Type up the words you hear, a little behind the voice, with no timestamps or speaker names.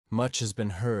Much has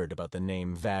been heard about the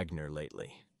name Wagner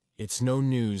lately. It's no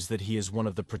news that he is one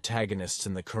of the protagonists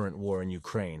in the current war in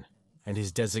Ukraine, and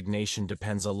his designation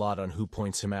depends a lot on who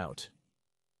points him out.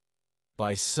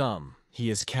 By some, he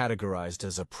is categorized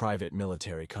as a private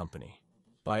military company.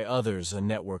 By others, a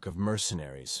network of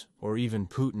mercenaries, or even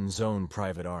Putin's own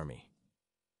private army.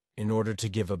 In order to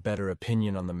give a better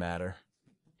opinion on the matter,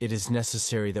 it is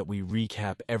necessary that we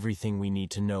recap everything we need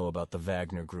to know about the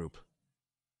Wagner Group.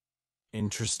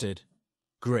 Interested?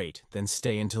 Great, then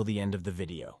stay until the end of the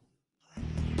video.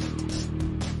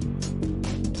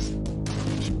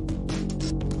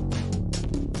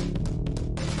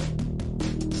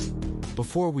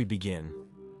 Before we begin,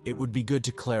 it would be good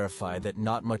to clarify that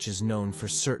not much is known for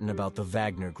certain about the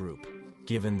Wagner Group,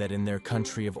 given that in their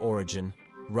country of origin,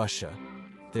 Russia,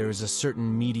 there is a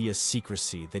certain media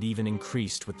secrecy that even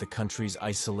increased with the country's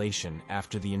isolation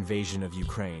after the invasion of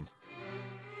Ukraine.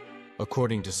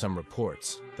 According to some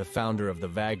reports, the founder of the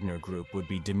Wagner Group would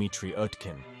be Dmitry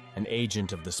Utkin, an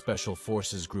agent of the Special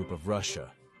Forces Group of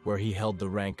Russia, where he held the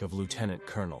rank of lieutenant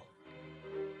colonel.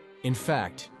 In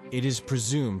fact, it is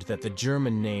presumed that the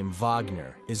German name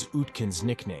Wagner is Utkin's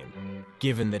nickname,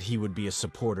 given that he would be a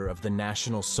supporter of the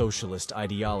National Socialist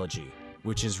ideology,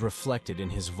 which is reflected in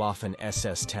his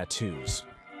Waffen-SS tattoos.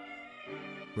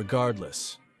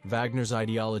 Regardless, Wagner's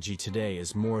ideology today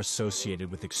is more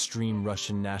associated with extreme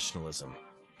Russian nationalism,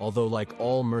 although like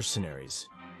all mercenaries,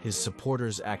 his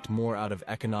supporters act more out of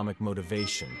economic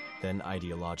motivation than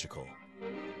ideological.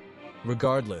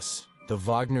 Regardless, the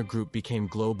Wagner Group became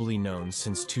globally known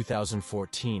since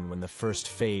 2014 when the first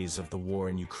phase of the war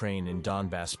in Ukraine and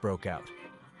Donbass broke out,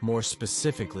 more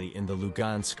specifically in the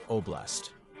Lugansk Oblast,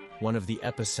 one of the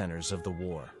epicenters of the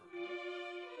war.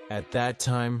 At that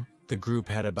time, the group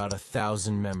had about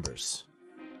 1,000 members.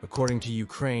 According to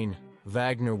Ukraine,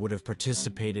 Wagner would have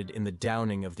participated in the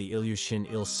downing of the Ilyushin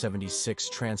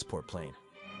Il-76 transport plane.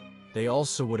 They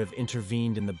also would have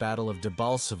intervened in the Battle of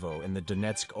Debaltsevo in the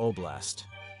Donetsk Oblast,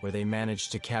 where they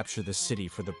managed to capture the city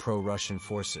for the pro-Russian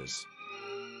forces.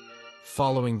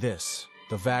 Following this,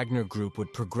 the Wagner Group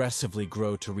would progressively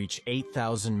grow to reach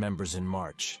 8,000 members in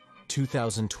March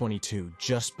 2022,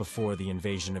 just before the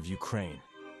invasion of Ukraine.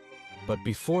 But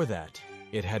before that,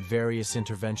 it had various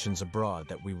interventions abroad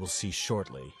that we will see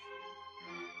shortly.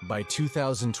 By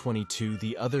 2022,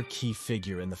 the other key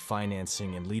figure in the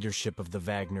financing and leadership of the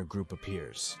Wagner Group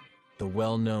appears, the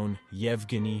well-known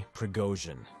Yevgeny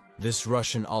Prigozhin. This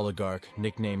Russian oligarch,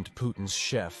 nicknamed Putin's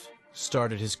chef,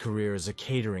 started his career as a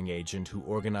catering agent who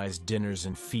organized dinners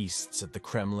and feasts at the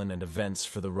Kremlin and events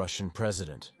for the Russian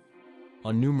president.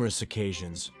 On numerous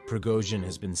occasions, Prigozhin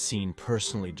has been seen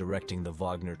personally directing the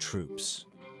Wagner troops.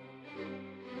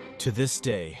 To this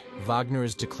day, Wagner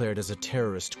is declared as a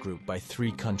terrorist group by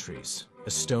 3 countries,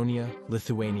 Estonia,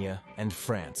 Lithuania, and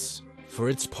France. For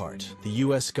its part, the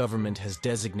US government has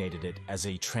designated it as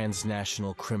a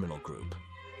transnational criminal group.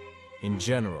 In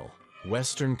general,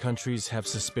 Western countries have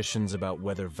suspicions about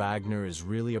whether Wagner is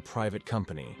really a private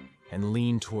company and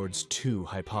lean towards 2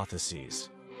 hypotheses.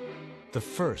 The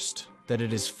first, that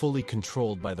it is fully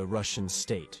controlled by the Russian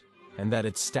state, and that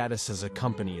its status as a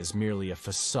company is merely a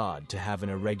facade to have an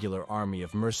irregular army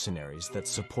of mercenaries that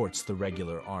supports the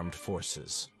regular armed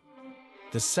forces.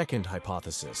 The second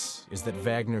hypothesis is that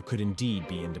Wagner could indeed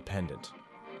be independent,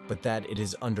 but that it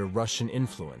is under Russian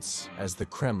influence, as the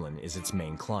Kremlin is its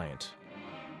main client.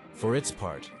 For its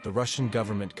part, the Russian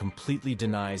government completely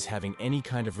denies having any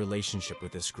kind of relationship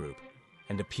with this group,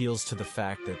 and appeals to the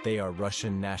fact that they are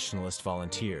Russian nationalist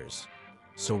volunteers,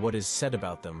 so what is said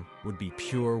about them would be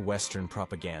pure Western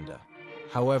propaganda.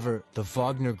 However, the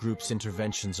Wagner Group's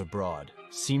interventions abroad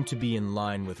seem to be in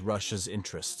line with Russia's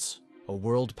interests, a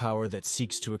world power that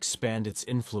seeks to expand its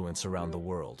influence around the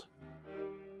world.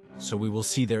 So we will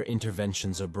see their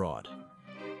interventions abroad.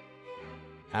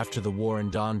 After the war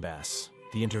in Donbass,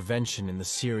 the intervention in the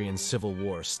Syrian civil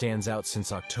war stands out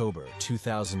since October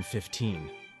 2015,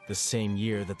 the same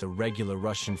year that the regular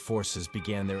Russian forces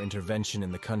began their intervention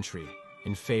in the country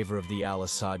in favor of the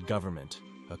al-Assad government,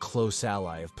 a close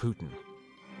ally of Putin.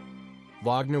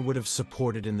 Wagner would have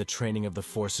supported in the training of the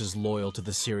forces loyal to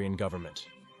the Syrian government,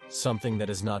 something that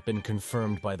has not been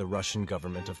confirmed by the Russian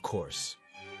government, of course.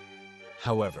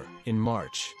 However, in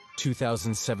March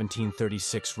 2017,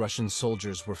 36 Russian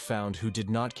soldiers were found who did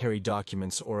not carry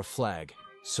documents or a flag,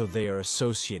 so they are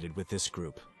associated with this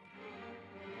group.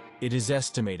 It is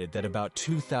estimated that about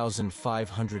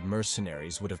 2,500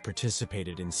 mercenaries would have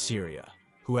participated in Syria,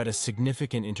 who had a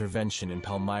significant intervention in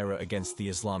Palmyra against the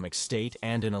Islamic State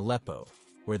and in Aleppo,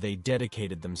 where they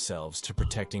dedicated themselves to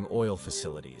protecting oil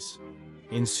facilities.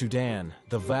 In Sudan,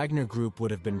 the Wagner Group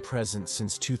would have been present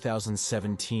since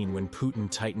 2017 when Putin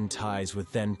tightened ties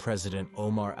with then-President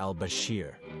Omar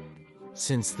al-Bashir.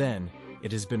 Since then,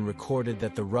 it has been recorded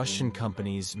that the Russian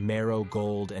companies Mero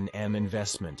Gold and M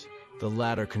Investment, the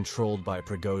latter controlled by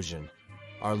Prigozhin,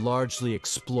 are largely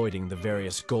exploiting the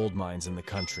various gold mines in the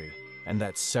country, and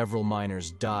that several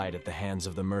miners died at the hands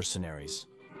of the mercenaries.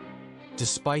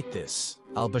 Despite this,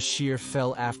 al-Bashir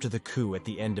fell after the coup at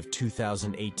the end of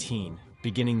 2018,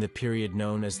 beginning the period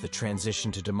known as the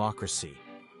transition to democracy,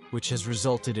 which has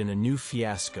resulted in a new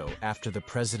fiasco after the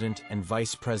president and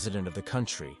vice president of the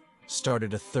country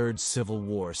started a third civil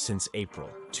war since April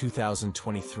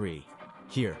 2023.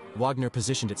 Here, Wagner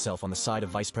positioned itself on the side of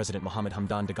Vice President Mohammed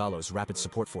Hamdan Dagalo's rapid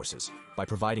support forces by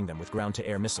providing them with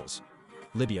ground-to-air missiles.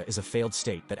 Libya is a failed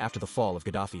state that after the fall of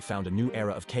Gaddafi found a new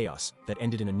era of chaos that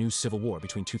ended in a new civil war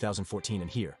between 2014 and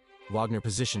here. Wagner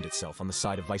positioned itself on the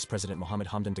side of Vice President Mohammed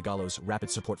Hamdan Dagalo's rapid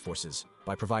support forces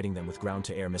by providing them with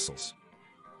ground-to-air missiles.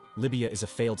 Libya is a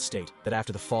failed state that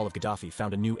after the fall of Gaddafi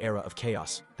found a new era of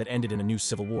chaos that ended in a new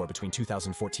civil war between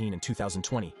 2014 and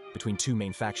 2020 between two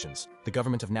main factions, the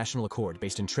Government of National Accord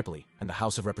based in Tripoli and the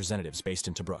House of Representatives based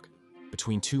in Tobruk.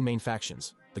 Between two main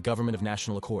factions, the Government of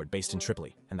National Accord based in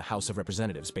Tripoli and the House of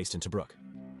Representatives based in Tobruk.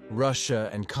 Russia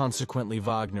and consequently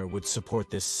Wagner would support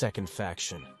this second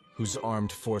faction, whose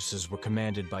armed forces were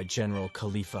commanded by General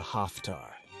Khalifa Haftar.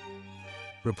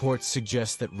 Reports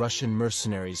suggest that Russian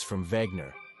mercenaries from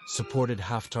Wagner supported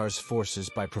Haftar's forces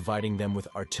by providing them with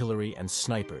artillery and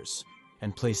snipers,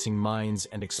 and placing mines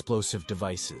and explosive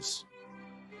devices.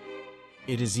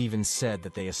 It is even said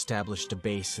that they established a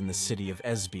base in the city of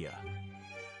Esbia.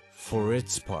 For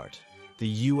its part, the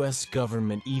US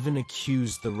government even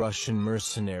accused the Russian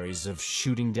mercenaries of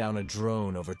shooting down a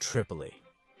drone over Tripoli.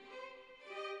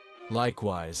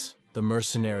 Likewise, the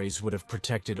mercenaries would have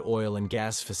protected oil and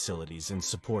gas facilities in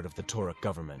support of the Tobruk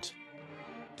government.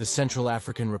 The Central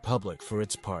African Republic, for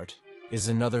its part, is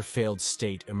another failed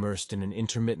state immersed in an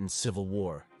intermittent civil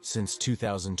war since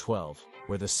 2012,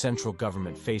 where the central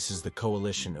government faces the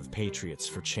coalition of Patriots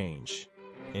for Change.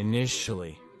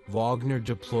 Initially, Wagner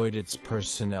deployed its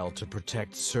personnel to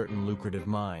protect certain lucrative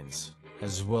mines,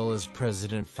 as well as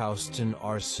President Faustin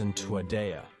Arsene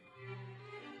Touadéa.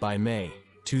 By May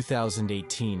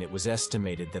 2018, it was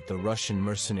estimated that the Russian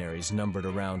mercenaries numbered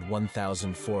around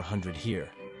 1,400 here.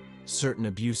 Certain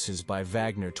abuses by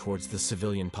Wagner towards the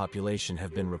civilian population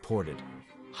have been reported,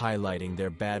 highlighting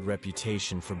their bad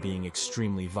reputation for being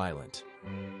extremely violent.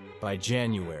 By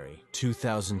January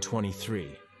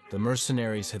 2023, the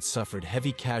mercenaries had suffered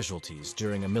heavy casualties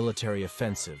during a military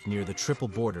offensive near the triple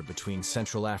border between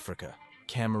Central Africa,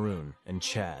 Cameroon, and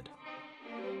Chad.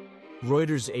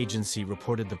 Reuters agency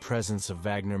reported the presence of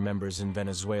Wagner members in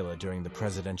Venezuela during the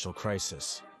presidential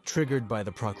crisis, triggered by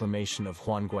the proclamation of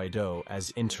Juan Guaidó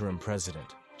as interim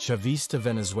president. Chavista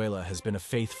Venezuela has been a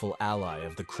faithful ally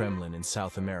of the Kremlin in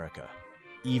South America,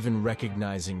 even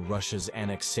recognizing Russia's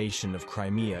annexation of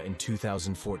Crimea in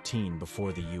 2014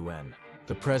 before the UN.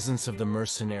 The presence of the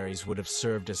mercenaries would have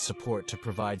served as support to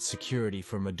provide security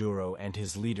for Maduro and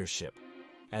his leadership,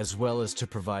 as well as to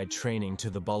provide training to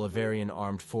the Bolivarian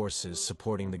armed forces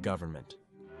supporting the government.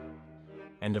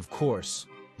 And of course,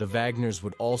 the Wagners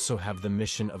would also have the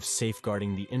mission of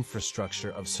safeguarding the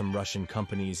infrastructure of some Russian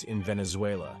companies in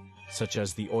Venezuela, such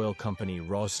as the oil company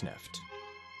Rosneft.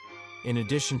 In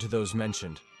addition to those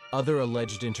mentioned, other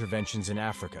alleged interventions in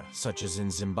Africa, such as in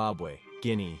Zimbabwe,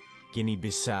 Guinea,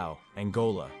 Guinea-Bissau,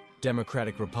 Angola,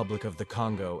 Democratic Republic of the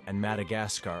Congo, and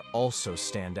Madagascar also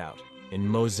stand out. In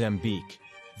Mozambique,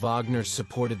 Wagner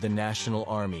supported the National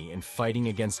Army in fighting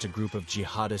against a group of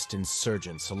jihadist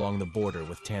insurgents along the border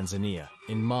with Tanzania.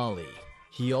 In Mali,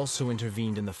 he also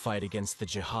intervened in the fight against the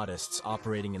jihadists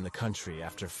operating in the country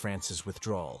after France's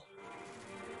withdrawal.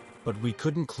 But we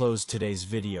couldn't close today's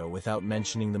video without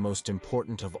mentioning the most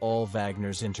important of all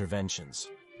Wagner's interventions,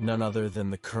 none other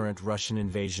than the current Russian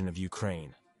invasion of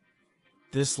Ukraine.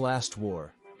 This last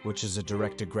war, which is a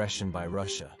direct aggression by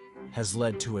Russia, has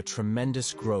led to a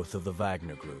tremendous growth of the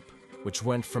Wagner Group, which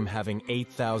went from having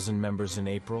 8,000 members in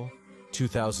April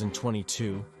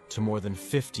 2022 to more than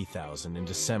 50,000 in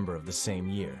December of the same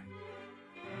year.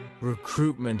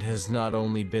 Recruitment has not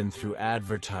only been through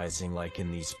advertising like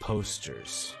in these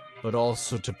posters, but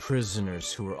also to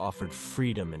prisoners who were offered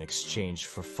freedom in exchange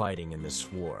for fighting in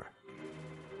this war.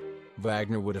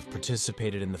 Wagner would have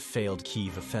participated in the failed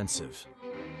Kyiv offensive.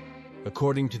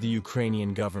 According to the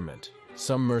Ukrainian government,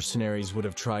 some mercenaries would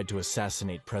have tried to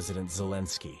assassinate President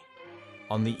Zelensky.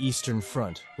 On the Eastern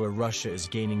Front, where Russia is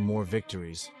gaining more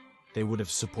victories, they would have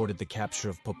supported the capture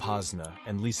of Popasna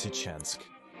and Lysychansk.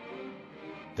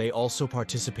 They also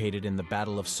participated in the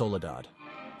Battle of Soledad,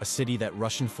 a city that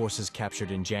Russian forces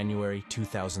captured in January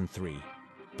 2003.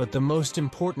 But the most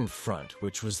important front,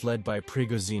 which was led by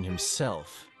Prigozhin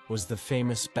himself, was the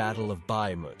famous Battle of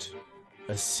Bakhmut,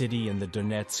 a city in the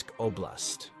Donetsk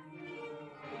Oblast.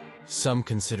 Some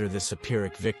consider this a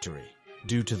Pyrrhic victory,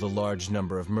 due to the large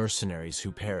number of mercenaries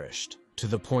who perished, to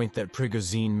the point that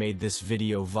Prigozhin made this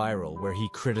video viral where he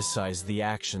criticized the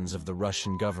actions of the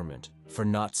Russian government for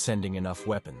not sending enough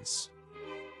weapons.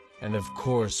 And of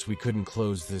course, we couldn't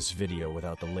close this video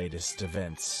without the latest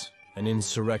events. An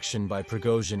insurrection by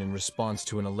Prigozhin in response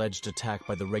to an alleged attack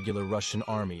by the regular Russian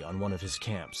army on one of his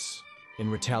camps.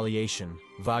 In retaliation,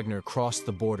 Wagner crossed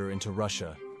the border into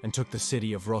Russia and took the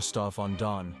city of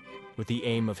Rostov-on-Don, with the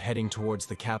aim of heading towards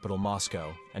the capital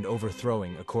Moscow and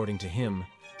overthrowing, according to him,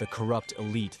 the corrupt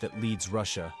elite that leads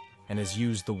Russia and has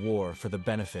used the war for the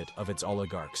benefit of its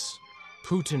oligarchs.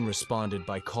 Putin responded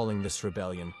by calling this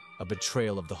rebellion a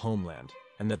betrayal of the homeland,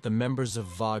 and that the members of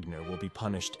Wagner will be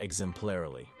punished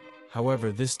exemplarily.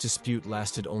 However, this dispute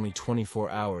lasted only 24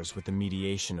 hours with the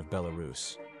mediation of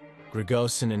Belarus.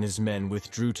 Prigozhin and his men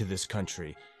withdrew to this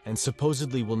country and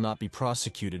supposedly will not be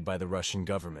prosecuted by the Russian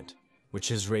government, which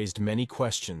has raised many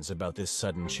questions about this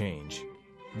sudden change.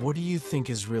 What do you think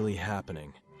is really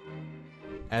happening?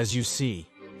 As you see,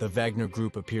 the Wagner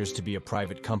Group appears to be a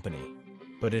private company,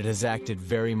 but it has acted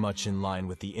very much in line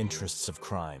with the interests of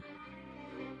crime.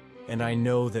 And I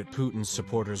know that Putin's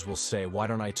supporters will say, why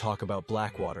don't I talk about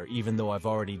Blackwater, even though I've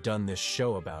already done this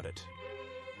show about it?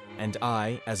 And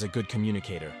I, as a good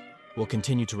communicator, will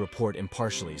continue to report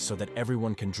impartially so that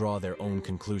everyone can draw their own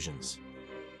conclusions.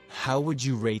 How would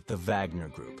you rate the Wagner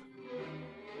Group?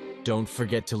 Don't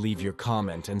forget to leave your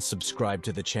comment and subscribe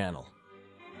to the channel.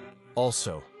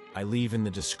 Also, I leave in the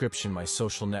description my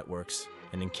social networks,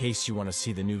 and in case you want to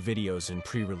see the new videos in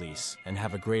pre-release and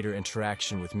have a greater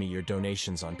interaction with me, your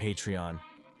donations on Patreon,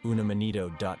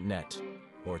 unamanito.net,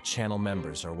 or channel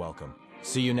members are welcome.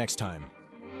 See you next time.